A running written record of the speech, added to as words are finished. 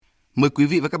Mời quý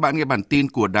vị và các bạn nghe bản tin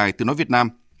của Đài Tiếng nói Việt Nam.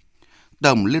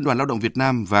 Tổng Liên đoàn Lao động Việt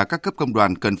Nam và các cấp công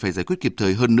đoàn cần phải giải quyết kịp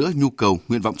thời hơn nữa nhu cầu,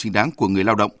 nguyện vọng chính đáng của người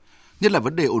lao động, nhất là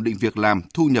vấn đề ổn định việc làm,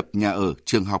 thu nhập, nhà ở,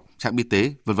 trường học, trạm y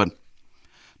tế, v.v.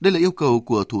 Đây là yêu cầu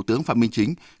của Thủ tướng Phạm Minh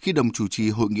Chính khi đồng chủ trì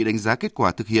hội nghị đánh giá kết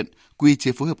quả thực hiện quy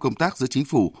chế phối hợp công tác giữa Chính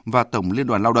phủ và Tổng Liên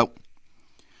đoàn Lao động.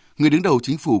 Người đứng đầu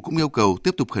Chính phủ cũng yêu cầu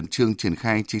tiếp tục khẩn trương triển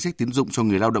khai chính sách tín dụng cho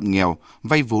người lao động nghèo,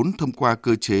 vay vốn thông qua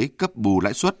cơ chế cấp bù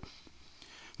lãi suất.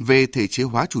 Về thể chế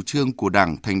hóa chủ trương của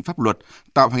Đảng thành pháp luật,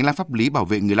 tạo hành lang pháp lý bảo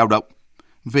vệ người lao động.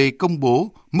 Về công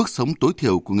bố mức sống tối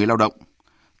thiểu của người lao động.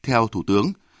 Theo Thủ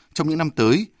tướng, trong những năm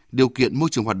tới, điều kiện môi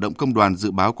trường hoạt động công đoàn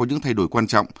dự báo có những thay đổi quan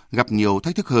trọng, gặp nhiều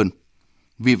thách thức hơn.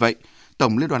 Vì vậy,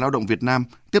 Tổng Liên đoàn Lao động Việt Nam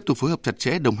tiếp tục phối hợp chặt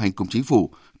chẽ đồng hành cùng Chính phủ,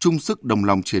 chung sức đồng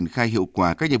lòng triển khai hiệu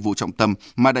quả các nhiệm vụ trọng tâm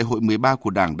mà Đại hội 13 của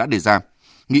Đảng đã đề ra,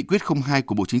 Nghị quyết 02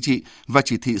 của Bộ Chính trị và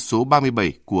chỉ thị số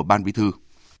 37 của Ban Bí thư.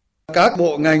 Các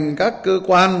bộ ngành, các cơ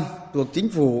quan thuộc Chính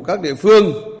phủ, các địa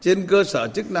phương trên cơ sở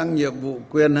chức năng, nhiệm vụ,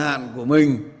 quyền hạn của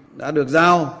mình đã được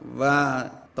giao, và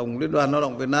Tổng Liên đoàn Lao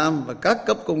động Việt Nam và các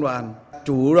cấp công đoàn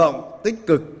chủ động tích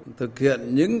cực thực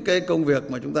hiện những cái công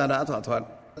việc mà chúng ta đã thỏa thuận,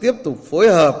 tiếp tục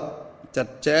phối hợp chặt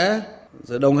chẽ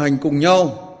rồi đồng hành cùng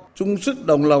nhau, chung sức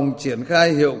đồng lòng triển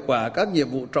khai hiệu quả các nhiệm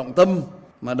vụ trọng tâm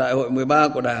mà Đại hội 13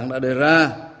 của Đảng đã đề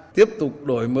ra, tiếp tục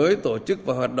đổi mới tổ chức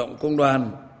và hoạt động công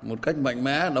đoàn một cách mạnh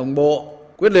mẽ, đồng bộ,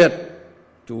 quyết liệt,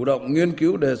 chủ động nghiên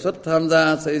cứu đề xuất tham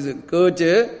gia xây dựng cơ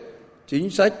chế, chính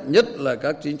sách, nhất là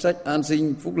các chính sách an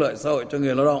sinh, phúc lợi xã hội cho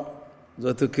người lao động,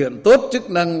 rồi thực hiện tốt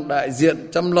chức năng đại diện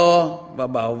chăm lo và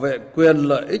bảo vệ quyền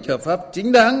lợi ích hợp pháp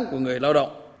chính đáng của người lao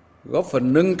động, góp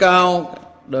phần nâng cao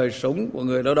đời sống của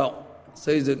người lao động,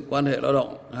 xây dựng quan hệ lao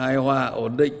động hài hòa,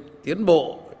 ổn định, tiến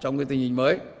bộ trong cái tình hình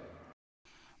mới.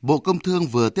 Bộ Công Thương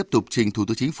vừa tiếp tục trình Thủ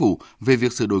tướng Chính phủ về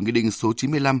việc sửa đổi Nghị định số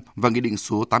 95 và Nghị định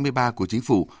số 83 của Chính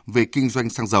phủ về kinh doanh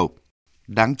xăng dầu.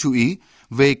 Đáng chú ý,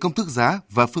 về công thức giá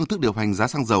và phương thức điều hành giá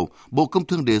xăng dầu, Bộ Công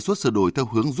Thương đề xuất sửa đổi theo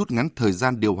hướng rút ngắn thời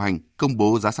gian điều hành công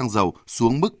bố giá xăng dầu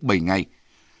xuống mức 7 ngày,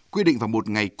 quy định vào một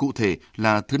ngày cụ thể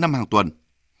là thứ Năm hàng tuần.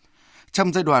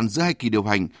 Trong giai đoạn giữa hai kỳ điều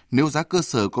hành, nếu giá cơ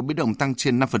sở có biến động tăng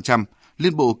trên 5%,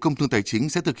 Liên Bộ Công Thương Tài chính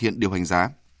sẽ thực hiện điều hành giá.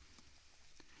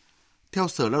 Theo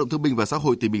Sở Lao động Thương binh và Xã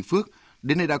hội tỉnh Bình Phước,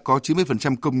 đến nay đã có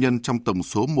 90% công nhân trong tổng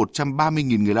số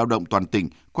 130.000 người lao động toàn tỉnh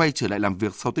quay trở lại làm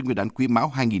việc sau Tết Nguyên đán Quý Mão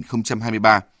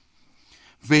 2023.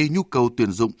 Về nhu cầu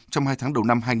tuyển dụng trong 2 tháng đầu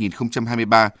năm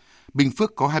 2023, Bình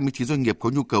Phước có 29 doanh nghiệp có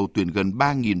nhu cầu tuyển gần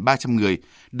 3.300 người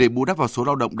để bù đắp vào số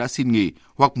lao động đã xin nghỉ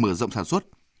hoặc mở rộng sản xuất.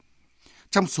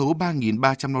 Trong số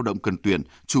 3.300 lao động cần tuyển,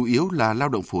 chủ yếu là lao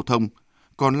động phổ thông,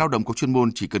 còn lao động có chuyên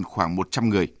môn chỉ cần khoảng 100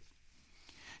 người.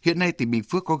 Hiện nay, tỉnh Bình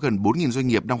Phước có gần 4.000 doanh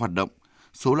nghiệp đang hoạt động,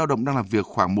 số lao động đang làm việc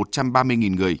khoảng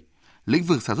 130.000 người. Lĩnh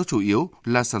vực sản xuất chủ yếu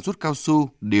là sản xuất cao su,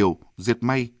 điều, dệt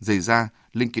may, giày da,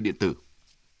 linh kiện điện tử.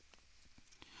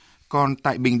 Còn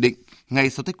tại Bình Định, ngay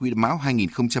sau Tết Quý Mão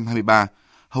 2023,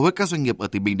 hầu hết các doanh nghiệp ở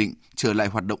tỉnh Bình Định trở lại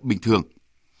hoạt động bình thường.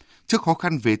 Trước khó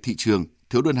khăn về thị trường,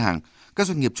 thiếu đơn hàng, các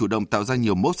doanh nghiệp chủ động tạo ra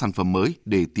nhiều mẫu sản phẩm mới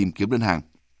để tìm kiếm đơn hàng.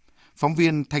 Phóng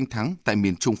viên Thanh Thắng tại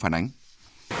miền Trung phản ánh.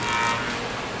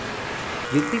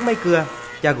 Những tiếng máy cưa,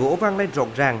 chà gỗ vang lên rộn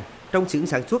ràng trong xưởng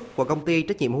sản xuất của công ty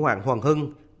trách nhiệm hữu hạn Hoàng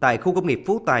Hưng tại khu công nghiệp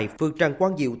Phú Tài, phường Trần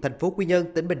Quang Diệu, thành phố Quy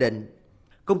Nhơn, tỉnh Bình Định.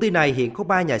 Công ty này hiện có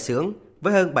 3 nhà xưởng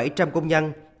với hơn 700 công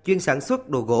nhân chuyên sản xuất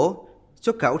đồ gỗ,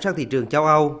 xuất khẩu sang thị trường châu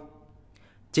Âu.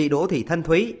 Chị Đỗ Thị Thanh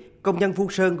Thúy, công nhân phun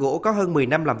sơn gỗ có hơn 10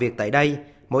 năm làm việc tại đây,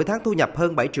 mỗi tháng thu nhập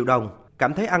hơn 7 triệu đồng,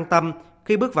 cảm thấy an tâm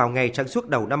khi bước vào ngày sản xuất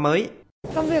đầu năm mới.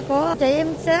 Công việc của chị em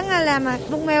sáng làm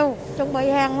phun mèo, chuẩn bị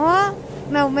hàng hóa,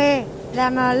 mèo mè,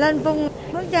 làm lên phun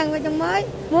bước chân vào trong mới,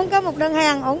 muốn có một đơn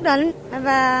hàng ổn định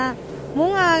và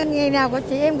muốn ngày nào của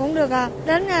chị em cũng được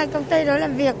đến công ty để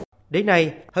làm việc. Đến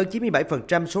nay, hơn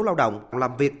 97% số lao động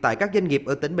làm việc tại các doanh nghiệp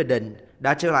ở tỉnh Bình Định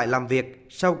đã trở lại làm việc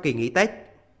sau kỳ nghỉ Tết.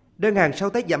 Đơn hàng sau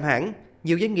Tết giảm hẳn,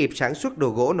 nhiều doanh nghiệp sản xuất đồ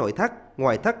gỗ nội thất,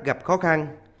 ngoại thất gặp khó khăn.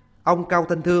 Ông Cao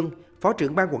Thanh Thương, Phó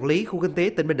trưởng Ban Quản lý Khu Kinh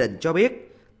tế tỉnh Bình Định cho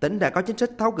biết, tỉnh đã có chính sách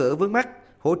tháo gỡ vướng mắc,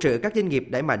 hỗ trợ các doanh nghiệp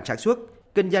đẩy mạnh sản xuất,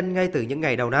 kinh doanh ngay từ những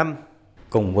ngày đầu năm.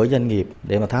 Cùng với doanh nghiệp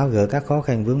để mà tháo gỡ các khó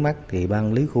khăn vướng mắc thì Ban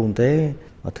Quản lý Khu Kinh tế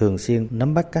thường xuyên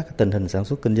nắm bắt các tình hình sản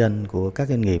xuất kinh doanh của các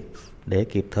doanh nghiệp để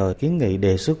kịp thời kiến nghị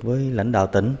đề xuất với lãnh đạo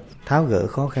tỉnh tháo gỡ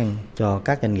khó khăn cho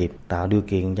các doanh nghiệp, tạo điều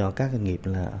kiện cho các doanh nghiệp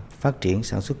là phát triển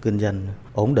sản xuất kinh doanh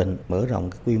ổn định, mở rộng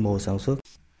cái quy mô sản xuất.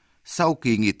 Sau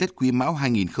kỳ nghỉ Tết Quý Mão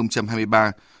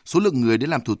 2023, số lượng người đến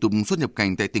làm thủ tục xuất nhập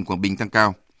cảnh tại tỉnh Quảng Bình tăng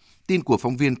cao. Tin của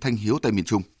phóng viên Thanh Hiếu tại miền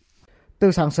Trung.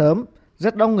 Từ sáng sớm,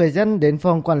 rất đông người dân đến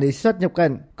phòng quản lý xuất nhập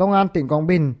cảnh, công an tỉnh Quảng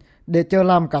Bình để chờ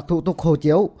làm các thủ tục hộ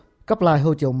chiếu, cấp lại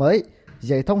hộ chiếu mới,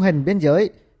 giấy thông hành biên giới,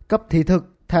 cấp thị thực,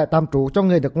 thẻ tạm trú cho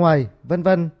người nước ngoài, v.v.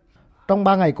 trong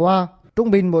 3 ngày qua,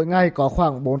 trung bình mỗi ngày có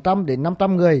khoảng 400 đến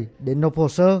 500 người đến nộp hồ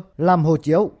sơ, làm hộ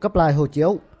chiếu, cấp lại hộ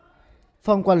chiếu.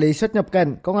 Phòng Quản lý xuất nhập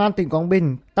cảnh, Công an tỉnh Quảng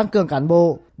Bình tăng cường cán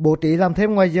bộ, bố trí làm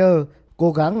thêm ngoài giờ,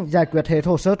 cố gắng giải quyết hết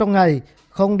hồ sơ trong ngày,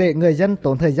 không để người dân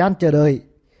tốn thời gian chờ đợi.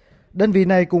 Đơn vị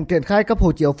này cũng triển khai cấp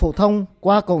hộ chiếu phổ thông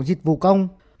qua cổng dịch vụ công.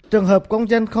 Trường hợp công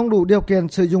dân không đủ điều kiện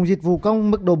sử dụng dịch vụ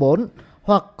công mức độ 4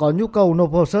 hoặc có nhu cầu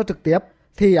nộp hồ sơ trực tiếp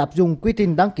thì áp dụng quy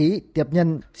trình đăng ký, tiếp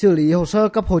nhận, xử lý hồ sơ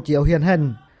cấp hộ chiếu hiện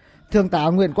hành. Thượng tá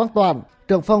Nguyễn Quang Toản,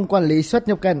 trưởng phòng Quản lý xuất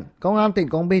nhập cảnh, Công an tỉnh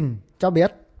Quảng Bình cho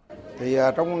biết. Thì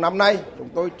trong năm nay chúng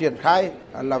tôi triển khai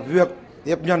là việc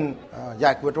tiếp nhận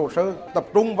giải quyết hồ sơ tập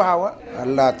trung vào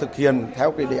là thực hiện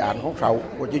theo cái đề án 06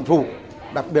 của chính phủ,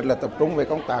 đặc biệt là tập trung về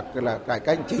công tác là cải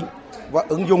cách hành chính và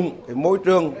ứng dụng cái môi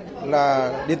trường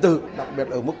là điện tử, đặc biệt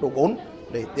ở mức độ 4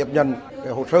 để tiếp nhận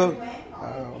cái hồ sơ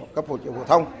cấp hộ chiếu phổ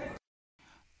thông.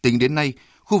 Tính đến nay,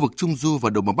 khu vực Trung Du và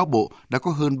Đồng bằng Bắc Bộ đã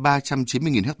có hơn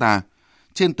 390.000 ha.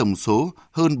 Trên tổng số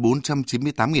hơn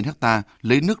 498.000 ha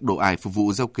lấy nước đổ ải phục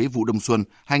vụ gieo cấy vụ đông xuân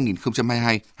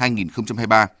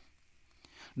 2022-2023.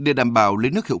 Để đảm bảo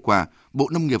lấy nước hiệu quả, Bộ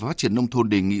Nông nghiệp và Phát triển Nông thôn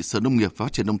đề nghị Sở Nông nghiệp và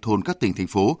Phát triển Nông thôn các tỉnh, thành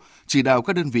phố chỉ đạo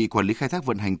các đơn vị quản lý khai thác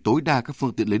vận hành tối đa các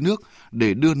phương tiện lấy nước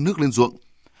để đưa nước lên ruộng,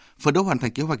 phấn đấu hoàn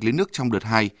thành kế hoạch lấy nước trong đợt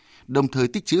 2, đồng thời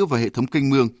tích trữ vào hệ thống kênh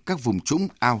mương, các vùng trũng,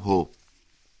 ao hồ.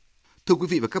 Thưa quý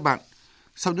vị và các bạn,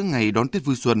 sau những ngày đón Tết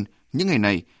vui xuân, những ngày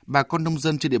này, bà con nông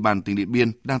dân trên địa bàn tỉnh Điện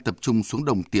Biên đang tập trung xuống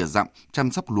đồng tỉa dặm,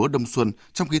 chăm sóc lúa đông xuân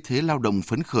trong khí thế lao động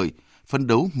phấn khởi, phấn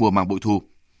đấu mùa màng bội thu.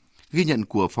 Ghi nhận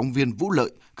của phóng viên Vũ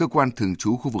Lợi, cơ quan thường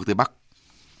trú khu vực Tây Bắc.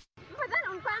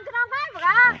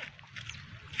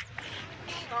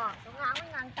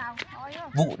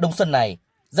 Vụ đông xuân này,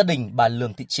 gia đình bà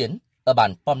Lường Thị Chiến ở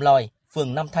bản Pom Loi,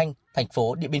 phường Nam Thanh, thành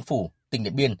phố Điện Biên Phủ, tỉnh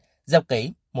Điện Biên gieo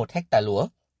cấy 1 hectare lúa.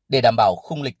 Để đảm bảo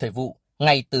khung lịch thời vụ,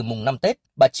 ngay từ mùng 5 Tết,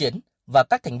 bà Chiến và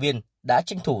các thành viên đã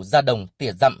tranh thủ ra đồng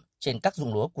tỉa dặm trên các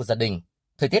ruộng lúa của gia đình.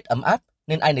 Thời tiết ấm áp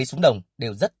nên ai nấy xuống đồng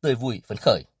đều rất tươi vui phấn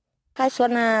khởi. Khai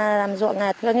xuân làm ruộng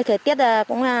thường như thời tiết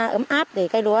cũng ấm áp để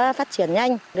cây lúa phát triển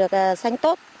nhanh, được xanh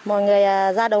tốt. Mọi người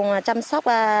ra đồng chăm sóc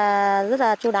rất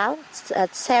là chu đáo,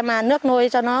 xem nước nuôi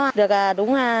cho nó được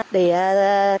đúng để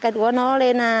cây lúa nó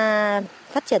lên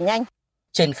phát triển nhanh.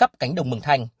 Trên khắp cánh đồng Mường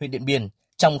Thanh, huyện Điện Biên,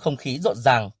 trong không khí rộn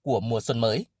ràng của mùa xuân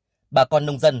mới, bà con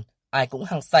nông dân ai cũng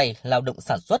hăng say lao động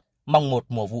sản xuất, mong một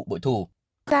mùa vụ bội thu.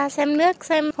 Ra xem nước,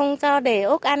 xem không cho để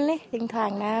ốc ăn ấy, thỉnh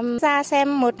thoảng là ra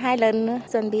xem 1-2 lần,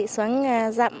 chuẩn bị xuống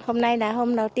dặm. Hôm nay là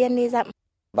hôm đầu tiên đi dặm.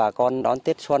 Bà con đón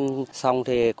Tết xuân xong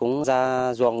thì cũng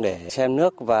ra ruộng để xem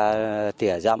nước và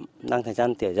tỉa dặm, đang thời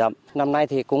gian tỉa dặm. Năm nay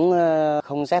thì cũng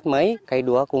không rét mấy, cây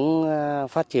lúa cũng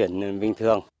phát triển bình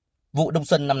thường. Vụ đông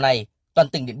xuân năm nay, toàn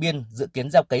tỉnh Điện Biên dự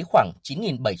kiến gieo cấy khoảng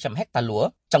 9.700 ha lúa,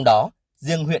 trong đó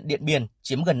riêng huyện Điện Biên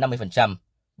chiếm gần 50%.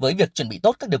 Với việc chuẩn bị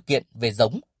tốt các điều kiện về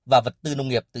giống và vật tư nông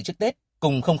nghiệp từ trước Tết,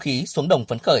 cùng không khí xuống đồng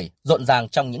phấn khởi, rộn ràng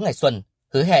trong những ngày xuân,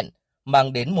 hứa hẹn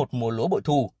mang đến một mùa lúa bội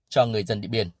thu cho người dân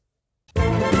Điện Biên.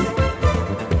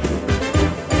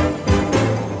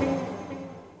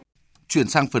 Chuyển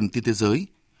sang phần tin thế giới,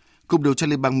 Cục điều tra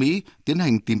Liên bang Mỹ tiến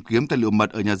hành tìm kiếm tài liệu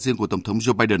mật ở nhà riêng của Tổng thống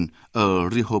Joe Biden ở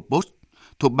Rehoboth,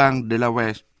 thuộc bang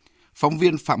Delaware. Phóng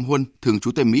viên Phạm Huân, thường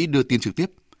trú tại Mỹ đưa tin trực tiếp.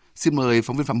 Xin mời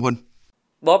phóng viên Phạm Huân.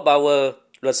 Bob Bauer,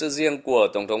 luật sư riêng của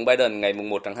Tổng thống Biden ngày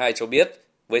 1 tháng 2 cho biết,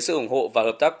 với sự ủng hộ và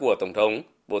hợp tác của Tổng thống,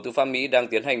 Bộ Tư pháp Mỹ đang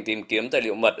tiến hành tìm kiếm tài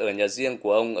liệu mật ở nhà riêng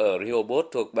của ông ở Rehoboth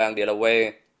thuộc bang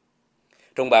Delaware.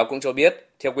 Thông báo cũng cho biết,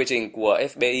 theo quy trình của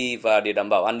FBI và để đảm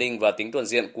bảo an ninh và tính toàn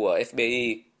diện của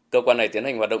FBI, cơ quan này tiến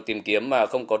hành hoạt động tìm kiếm mà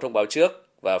không có thông báo trước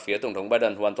và phía Tổng thống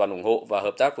Biden hoàn toàn ủng hộ và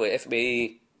hợp tác với FBI.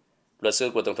 Luật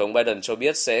sư của Tổng thống Biden cho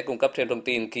biết sẽ cung cấp thêm thông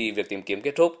tin khi việc tìm kiếm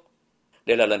kết thúc.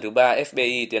 Đây là lần thứ 3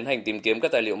 FBI tiến hành tìm kiếm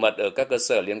các tài liệu mật ở các cơ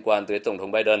sở liên quan tới Tổng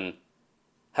thống Biden.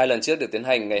 2 lần trước được tiến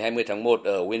hành ngày 20 tháng 1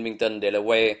 ở Wilmington,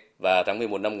 Delaware và tháng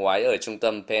 11 năm ngoái ở trung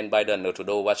tâm Penn Biden ở thủ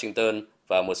đô Washington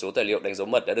và một số tài liệu đánh dấu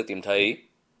mật đã được tìm thấy.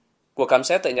 Cuộc khám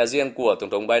xét tại nhà riêng của Tổng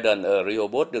thống Biden ở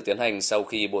Rehoboth được tiến hành sau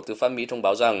khi Bộ Tư pháp Mỹ thông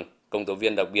báo rằng công tố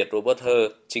viên đặc biệt Robert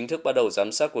Hur chính thức bắt đầu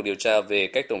giám sát cuộc điều tra về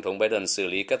cách Tổng thống Biden xử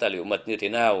lý các tài liệu mật như thế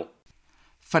nào.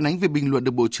 Phản ánh về bình luận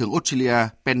được Bộ trưởng Australia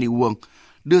Penny Wong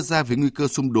đưa ra về nguy cơ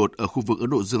xung đột ở khu vực Ấn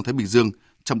Độ Dương-Thái Bình Dương,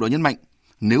 trong đó nhấn mạnh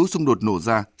nếu xung đột nổ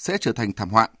ra sẽ trở thành thảm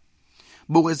họa.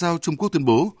 Bộ Ngoại giao Trung Quốc tuyên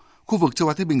bố khu vực châu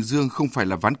Á-Thái Bình Dương không phải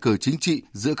là ván cờ chính trị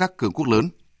giữa các cường quốc lớn.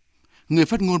 Người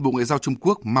phát ngôn Bộ Ngoại giao Trung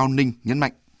Quốc Mao Ninh nhấn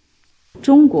mạnh.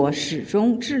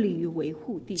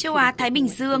 Châu Á-Thái Bình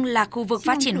Dương là khu vực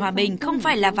phát triển hòa bình, không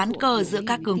phải là ván cờ giữa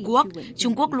các cường quốc.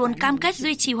 Trung Quốc luôn cam kết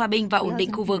duy trì hòa bình và ổn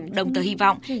định khu vực, đồng thời hy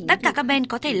vọng tất cả các bên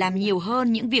có thể làm nhiều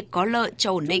hơn những việc có lợi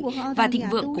cho ổn định và thịnh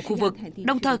vượng của khu vực,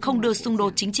 đồng thời không đưa xung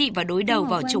đột chính trị và đối đầu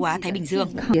vào Châu Á-Thái Bình Dương.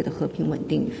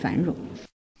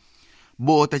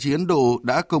 Bộ Tài chính Ấn Độ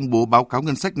đã công bố báo cáo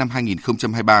ngân sách năm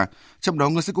 2023, trong đó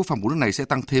ngân sách quốc phòng của nước này sẽ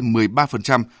tăng thêm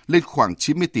 13% lên khoảng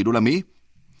 90 tỷ đô la Mỹ.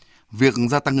 Việc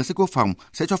gia tăng ngân sách quốc phòng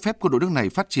sẽ cho phép quân đội nước này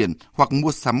phát triển hoặc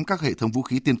mua sắm các hệ thống vũ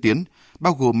khí tiên tiến,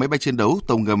 bao gồm máy bay chiến đấu,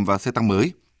 tàu ngầm và xe tăng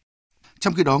mới.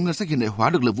 Trong khi đó, ngân sách hiện đại hóa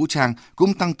lực lượng vũ trang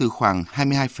cũng tăng từ khoảng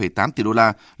 22,8 tỷ đô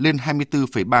la lên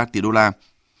 24,3 tỷ đô la.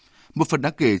 Một phần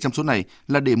đáng kể trong số này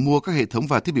là để mua các hệ thống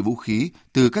và thiết bị vũ khí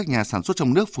từ các nhà sản xuất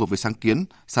trong nước phù hợp với sáng kiến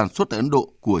sản xuất tại Ấn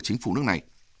Độ của chính phủ nước này.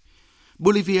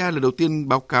 Bolivia là đầu tiên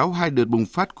báo cáo 2 đợt bùng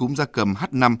phát cúm gia cầm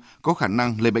H5 có khả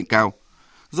năng lây bệnh cao,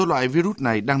 do loại virus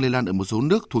này đang lây lan ở một số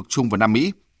nước thuộc Trung và Nam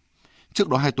Mỹ. Trước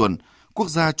đó 2 tuần, quốc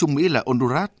gia Trung Mỹ là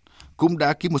Honduras cũng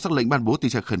đã ký một sắc lệnh ban bố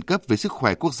tình trạng khẩn cấp về sức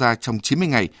khỏe quốc gia trong 90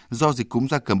 ngày do dịch cúm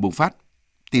gia cầm bùng phát.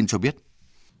 Tin cho biết.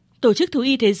 Tổ chức Thú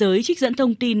y Thế giới trích dẫn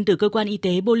thông tin từ cơ quan y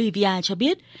tế Bolivia cho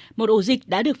biết một ổ dịch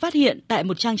đã được phát hiện tại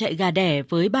một trang trại gà đẻ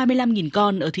với 35.000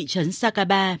 con ở thị trấn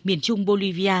Sacaba, miền trung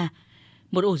Bolivia.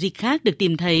 Một ổ dịch khác được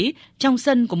tìm thấy trong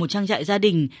sân của một trang trại gia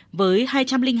đình với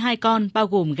 202 con bao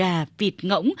gồm gà, vịt,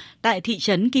 ngỗng tại thị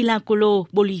trấn Quillacollo,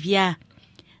 Bolivia.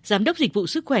 Giám đốc Dịch vụ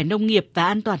Sức khỏe Nông nghiệp và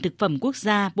An toàn Thực phẩm Quốc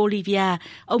gia Bolivia,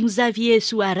 ông Javier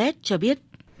Suarez cho biết.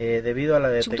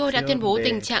 Chúng tôi đã tuyên bố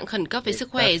tình trạng khẩn cấp về sức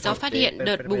khỏe do phát hiện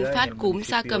đợt bùng phát cúm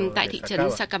gia cầm tại thị trấn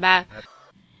Sacaba.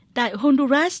 Tại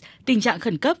Honduras, tình trạng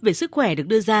khẩn cấp về sức khỏe được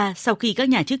đưa ra sau khi các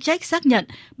nhà chức trách xác nhận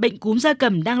bệnh cúm gia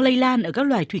cầm đang lây lan ở các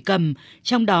loài thủy cầm,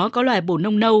 trong đó có loài bồ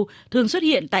nông nâu thường xuất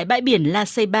hiện tại bãi biển La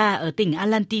Ceiba ở tỉnh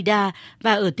Atlantida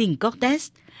và ở tỉnh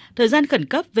Cortés. Thời gian khẩn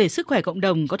cấp về sức khỏe cộng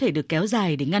đồng có thể được kéo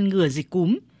dài để ngăn ngừa dịch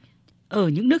cúm. Ở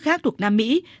những nước khác thuộc Nam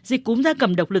Mỹ, dịch cúm gia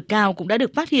cầm độc lực cao cũng đã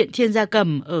được phát hiện trên gia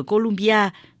cầm ở Colombia,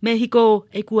 Mexico,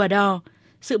 Ecuador.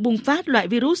 Sự bùng phát loại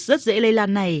virus rất dễ lây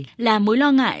lan này là mối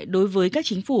lo ngại đối với các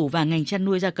chính phủ và ngành chăn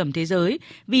nuôi gia cầm thế giới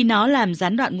vì nó làm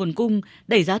gián đoạn nguồn cung,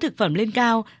 đẩy giá thực phẩm lên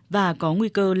cao và có nguy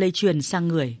cơ lây truyền sang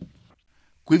người.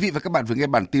 Quý vị và các bạn vừa nghe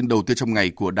bản tin đầu tiên trong ngày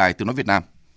của Đài Tiếng nói Việt Nam.